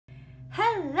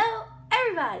Hello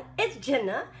everybody, it's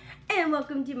Jenna and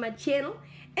welcome to my channel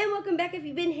and welcome back if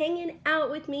you've been hanging out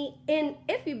with me. And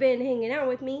if you've been hanging out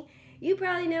with me, you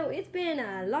probably know it's been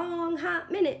a long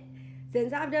hot minute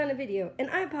since I've done a video, and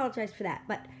I apologize for that.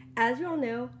 But as you all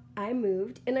know, I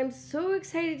moved and I'm so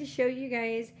excited to show you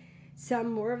guys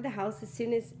some more of the house as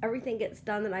soon as everything gets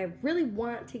done that I really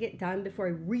want to get done before I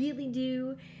really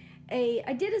do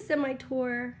I did a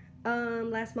semi-tour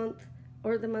last month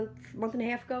or the month and a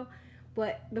half ago.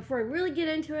 But before I really get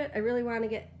into it, I really want to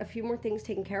get a few more things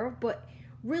taken care of. But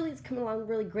really, it's coming along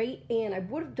really great, and I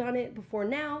would have done it before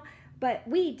now. But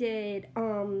we did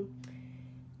 2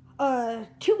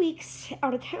 weeks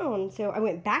out of town. So I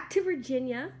went back to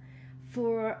Virginia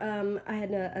for, I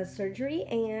had a surgery,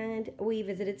 and we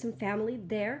visited some family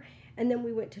there. And then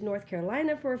we went to North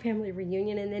Carolina for a family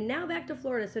reunion, and then now back to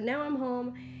Florida. So now I'm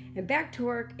home and back to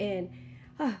work, and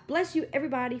bless you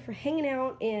everybody for hanging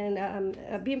out and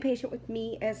being patient with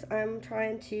me as I'm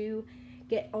trying to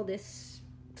get all this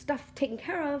stuff taken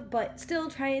care of, but still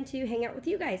trying to hang out with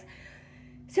you guys.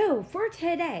 So for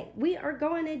today, we are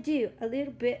going to do a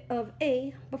little bit of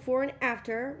a before and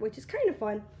after, which is kind of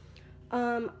fun.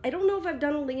 I don't know if I've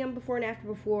done a Liam before and after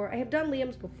before. I have done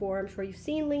Liam's before. I'm sure you've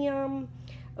seen Liam.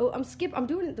 Oh, I'm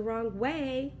doing it the wrong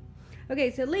way.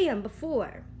 Okay, so Liam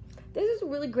before. This is a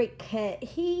really great kit.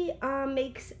 He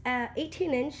makes an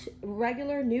 18-inch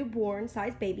regular newborn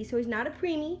size baby. So he's not a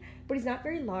preemie, but he's not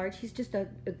very large. He's just a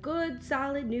good,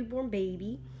 solid newborn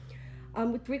baby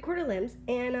with 3/4 limbs.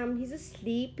 And he's a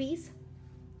sleepies.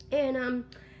 And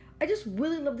I just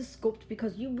really love this sculpt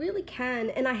because you really can,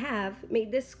 and I have made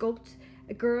this sculpt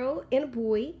a girl and a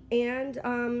boy. And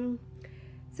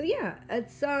so yeah,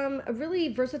 it's a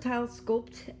really versatile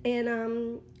sculpt.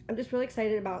 And I'm just really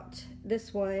excited about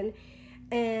this one.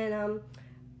 And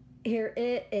here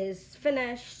it is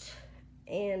finished,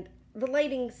 and the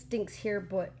lighting stinks here,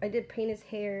 but I did paint his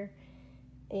hair.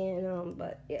 And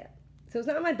but yeah, so it's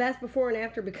not my best before and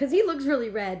after because he looks really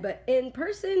red, but in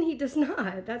person he does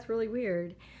not. That's really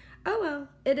weird. Oh well,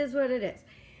 it is what it is.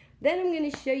 Then I'm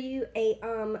going to show you a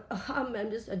I'm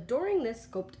just adoring this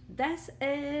sculpt. This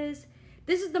is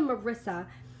the Marissa.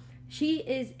 She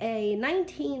is a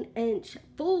 19-inch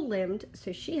full-limbed,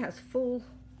 so she has full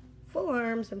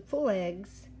arms and full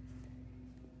legs,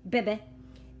 baby.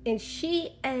 And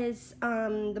she is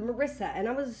the Marissa. And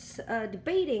I was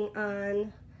debating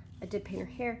on, I did paint her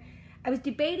hair. I was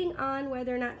debating on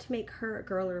whether or not to make her a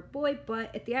girl or a boy,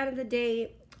 but at the end of the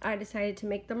day, I decided to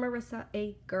make the Marissa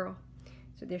a girl.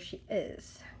 So there she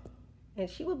is. And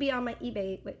she will be on my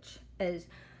eBay, which is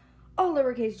all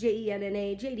lowercase Jenna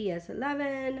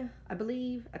JDS11,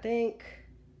 I think.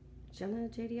 Jenna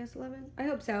JDS11? I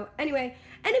hope so. Anyway,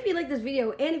 and if you like this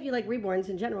video, and if you like Reborns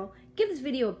in general, give this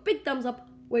video a big thumbs up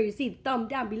where you see the thumb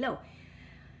down below.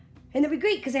 And that'd be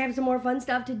great because I have some more fun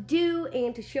stuff to do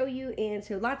and to show you, and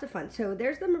so lots of fun. So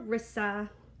there's the Marissa,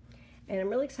 and I'm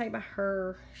really excited about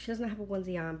her. She doesn't have a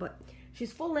onesie on, but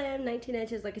she's full limb, 19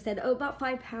 inches, like I said, about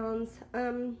 5 pounds.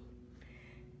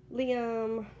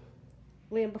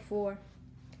 Liam before.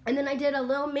 And then I did a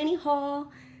little mini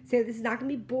haul, so this is not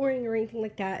going to be boring or anything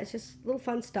like that. It's just little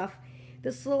fun stuff.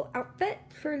 This little outfit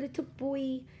for a little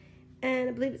boy, and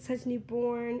I believe it says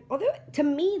newborn. Although, to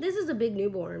me, this is a big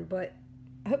newborn, but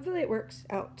hopefully it works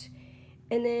out.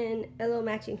 And then a little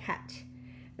matching hat.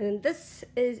 And then this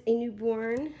is a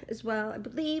newborn as well. I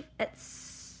believe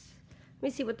it's, let me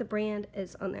see what the brand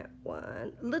is on that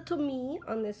one. Little Me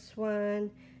on this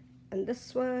one. And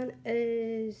this one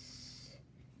is,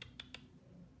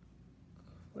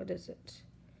 what is it?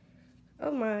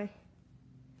 Oh my.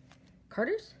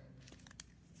 Carter's?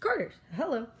 Carter's.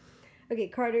 Hello. Okay,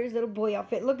 Carter's little boy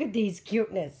outfit. Look at these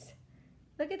cuteness.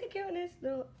 Look at the cuteness.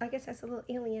 Little, I guess that's a little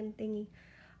alien thingy.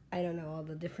 I don't know all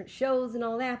the different shows and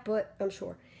all that, but I'm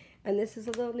sure. And this is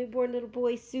a little newborn little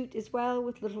boy suit as well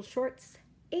with little shorts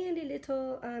and a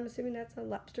little, I'm assuming that's a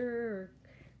lobster or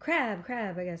crab,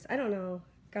 I guess. I don't know.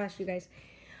 Gosh, you guys.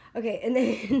 Okay, and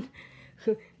then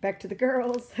back to the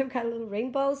girls. I've got a little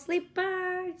rainbow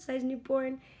sleeper, size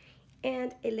newborn,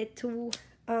 and a little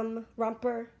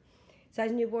romper,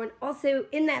 size newborn. Also,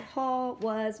 in that haul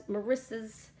was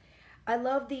Marissa's. I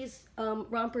love these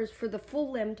rompers for the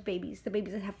full-limbed babies, the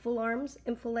babies that have full arms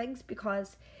and full legs,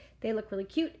 because they look really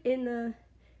cute in the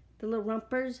little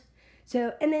rompers.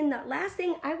 So, and then the last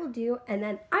thing I will do, and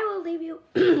then I will leave you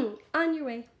on your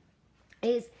way,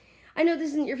 is, I know this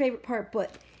isn't your favorite part,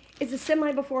 but it's a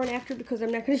semi before and after because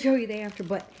I'm not going to show you the after,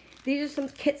 but these are some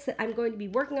kits that I'm going to be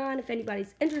working on. If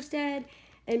anybody's interested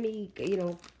in me, you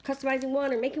know, customizing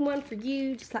one or making one for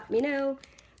you, just let me know.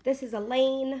 This is a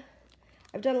Lane.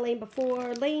 I've done a Lane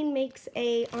before. Lane makes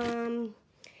a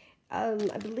I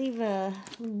believe 18,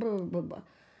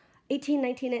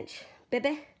 19-inch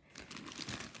baby.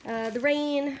 The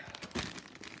Rain,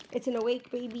 it's an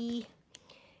awake baby,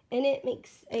 and it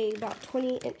makes about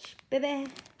 20-inch baby.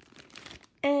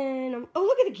 And oh,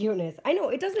 look at the cuteness. I know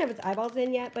it doesn't have its eyeballs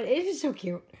in yet, but it is so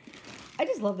cute. I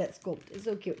just love that sculpt. It's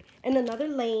so cute. And another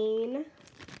Lane.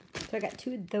 So I got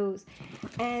 2 of those.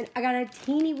 And I got a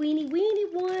teeny weeny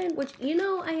one, which, you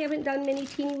know, I haven't done many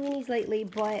teeny weenies lately,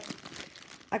 but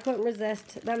I couldn't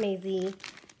resist the Maisie.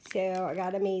 So I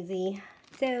got a Maisie.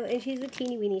 So, and she's a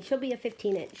teeny weeny. She'll be a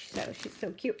 15-inch, so she's so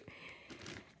cute.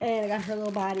 And I got her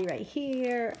little body right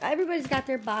here. Everybody's got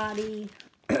their body.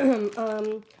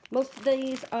 Most of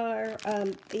these are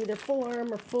either full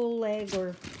arm or full leg,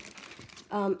 or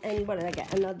and what did I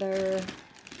get? Another,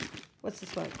 what's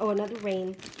this one? Oh, another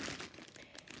Rain.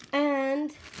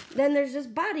 And then there's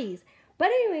just bodies. But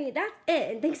anyway, that's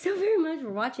it. And thanks so very much for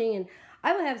watching. And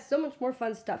I will have so much more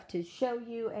fun stuff to show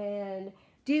you and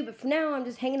do. But for now, I'm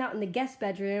just hanging out in the guest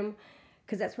bedroom,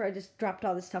 because that's where I just dropped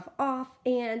all this stuff off.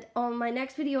 And on my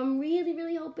next video, I'm really,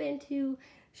 really hoping to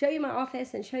show you my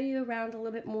office and show you around a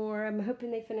little bit more. I'm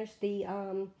hoping they finish the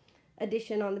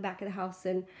addition on the back of the house.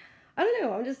 And I don't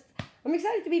know, I'm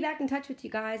excited to be back in touch with you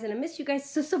guys. And I miss you guys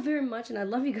so very much. And I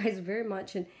love you guys very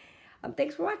much. And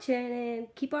thanks for watching.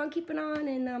 And keep on keeping on.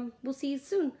 And we'll see you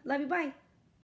soon. Love you. Bye.